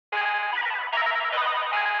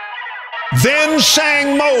Then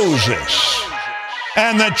sang Moses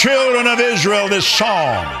and the children of Israel this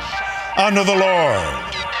song unto the Lord.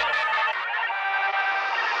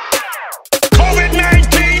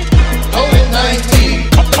 COVID-19, COVID-19,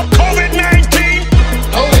 COVID-19,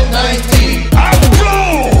 COVID-19. I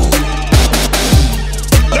blow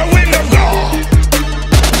the wind of God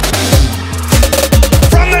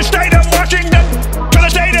from the state of Washington to the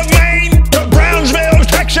state of Maine to Brownsville,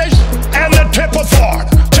 Texas, and the tip of Florida.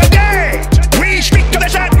 Today, we speak to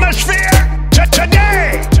this atmosphere.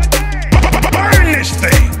 Today, burn this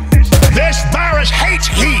thing. This virus hates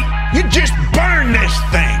heat. You just burn this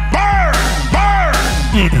thing. Burn, burn.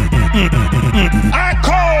 I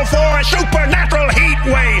call for a supernatural heat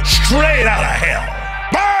wave straight out of hell.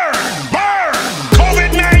 Burn, burn.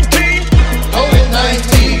 COVID-19,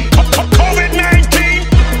 COVID-19, COVID-19,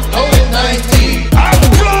 COVID-19. I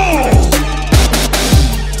blow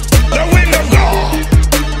the wind of God.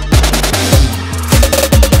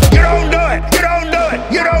 You don't do it. You don't do it.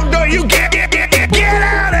 You don't do it. You get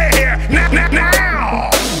out of here now.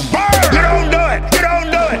 Burn. You don't do it. You don't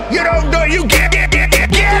do it. You don't do it. You get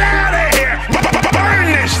out of here. Burn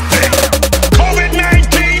this thing.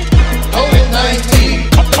 COVID-19, COVID-19,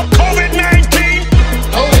 COVID-19,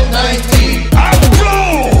 COVID-19. I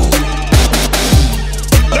blow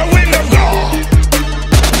the wind of God.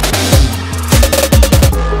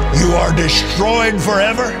 You are destroyed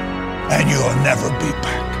forever, and you'll never be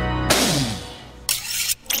back.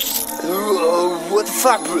 What the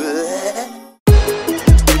fuck, bruh?